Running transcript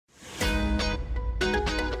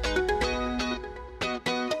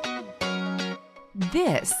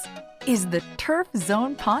This is the Turf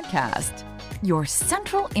Zone Podcast, your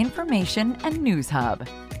central information and news hub,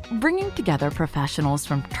 bringing together professionals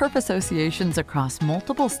from turf associations across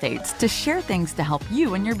multiple states to share things to help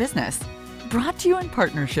you and your business. Brought to you in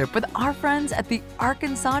partnership with our friends at the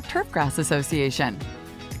Arkansas Turfgrass Association.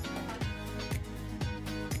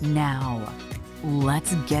 Now,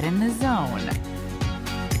 let's get in the zone.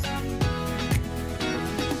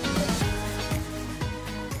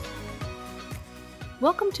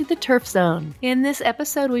 Welcome to the Turf Zone. In this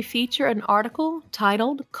episode, we feature an article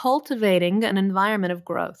titled Cultivating an Environment of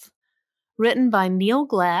Growth, written by Neal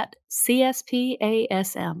Glatt,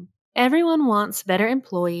 CSPASM. Everyone wants better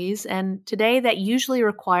employees, and today that usually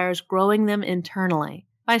requires growing them internally.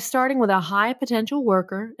 By starting with a high-potential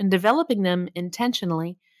worker and developing them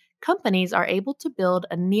intentionally, companies are able to build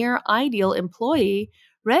a near-ideal employee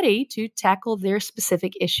ready to tackle their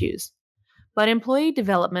specific issues. But employee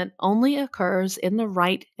development only occurs in the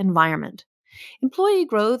right environment. Employee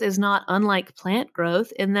growth is not unlike plant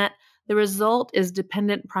growth in that the result is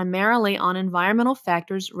dependent primarily on environmental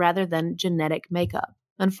factors rather than genetic makeup.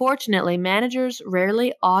 Unfortunately, managers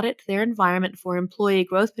rarely audit their environment for employee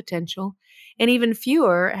growth potential, and even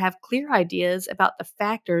fewer have clear ideas about the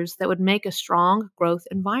factors that would make a strong growth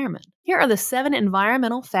environment. Here are the 7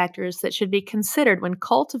 environmental factors that should be considered when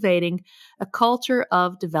cultivating a culture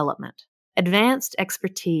of development. Advanced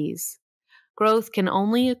expertise. Growth can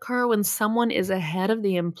only occur when someone is ahead of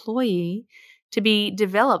the employee to be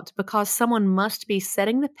developed because someone must be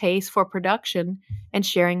setting the pace for production and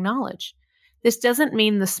sharing knowledge. This doesn't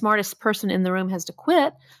mean the smartest person in the room has to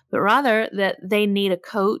quit, but rather that they need a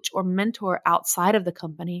coach or mentor outside of the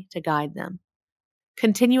company to guide them.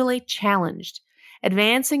 Continually challenged.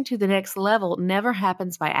 Advancing to the next level never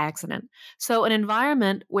happens by accident. So an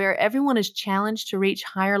environment where everyone is challenged to reach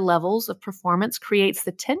higher levels of performance creates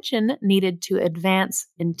the tension needed to advance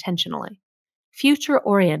intentionally.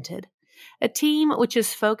 Future-oriented. A team which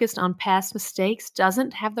is focused on past mistakes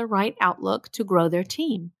doesn't have the right outlook to grow their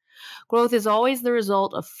team. Growth is always the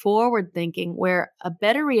result of forward thinking, where a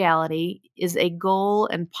better reality is a goal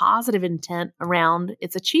and positive intent around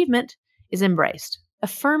its achievement is embraced.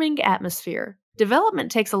 Affirming atmosphere. Development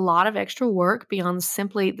takes a lot of extra work beyond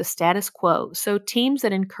simply the status quo, so teams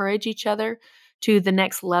that encourage each other to the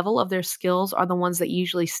next level of their skills are the ones that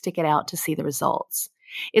usually stick it out to see the results.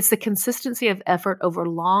 It's the consistency of effort over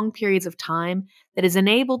long periods of time that is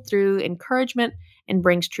enabled through encouragement and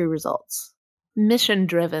brings true results.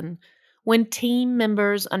 Mission-driven. When team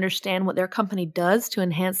members understand what their company does to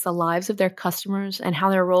enhance the lives of their customers and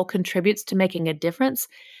how their role contributes to making a difference,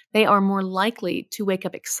 they are more likely to wake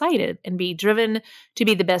up excited and be driven to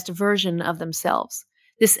be the best version of themselves.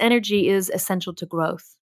 This energy is essential to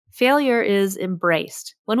growth. Failure is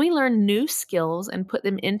embraced. When we learn new skills and put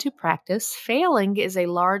them into practice, failing is a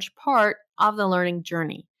large part of the learning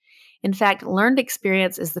journey. In fact, learned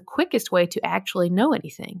experience is the quickest way to actually know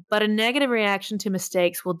anything. But a negative reaction to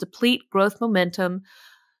mistakes will deplete growth momentum,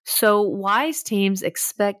 so wise teams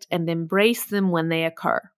expect and embrace them when they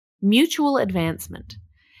occur. Mutual advancement.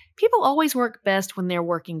 People always work best when they're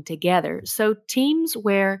working together, so teams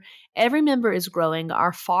where every member is growing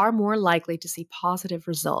are far more likely to see positive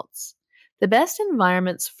results. The best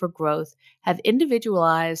environments for growth have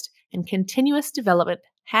individualized and continuous development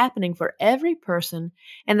happening for every person,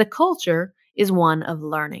 and the culture is one of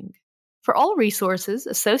learning. For all resources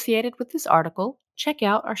associated with this article, check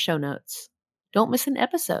out our show notes. Don't miss an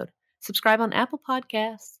episode. Subscribe on Apple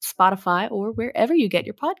Podcasts, Spotify, or wherever you get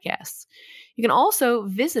your podcasts. You can also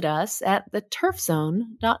visit us at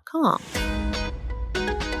theturfzone.com.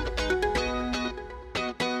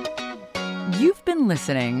 You've been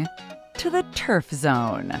listening to the Turf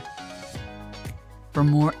Zone. For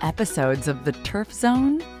more episodes of the Turf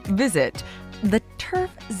Zone, visit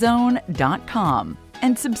theturfzone.com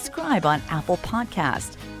and subscribe on Apple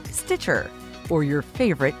Podcasts, Stitcher, or your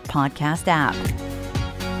favorite podcast app.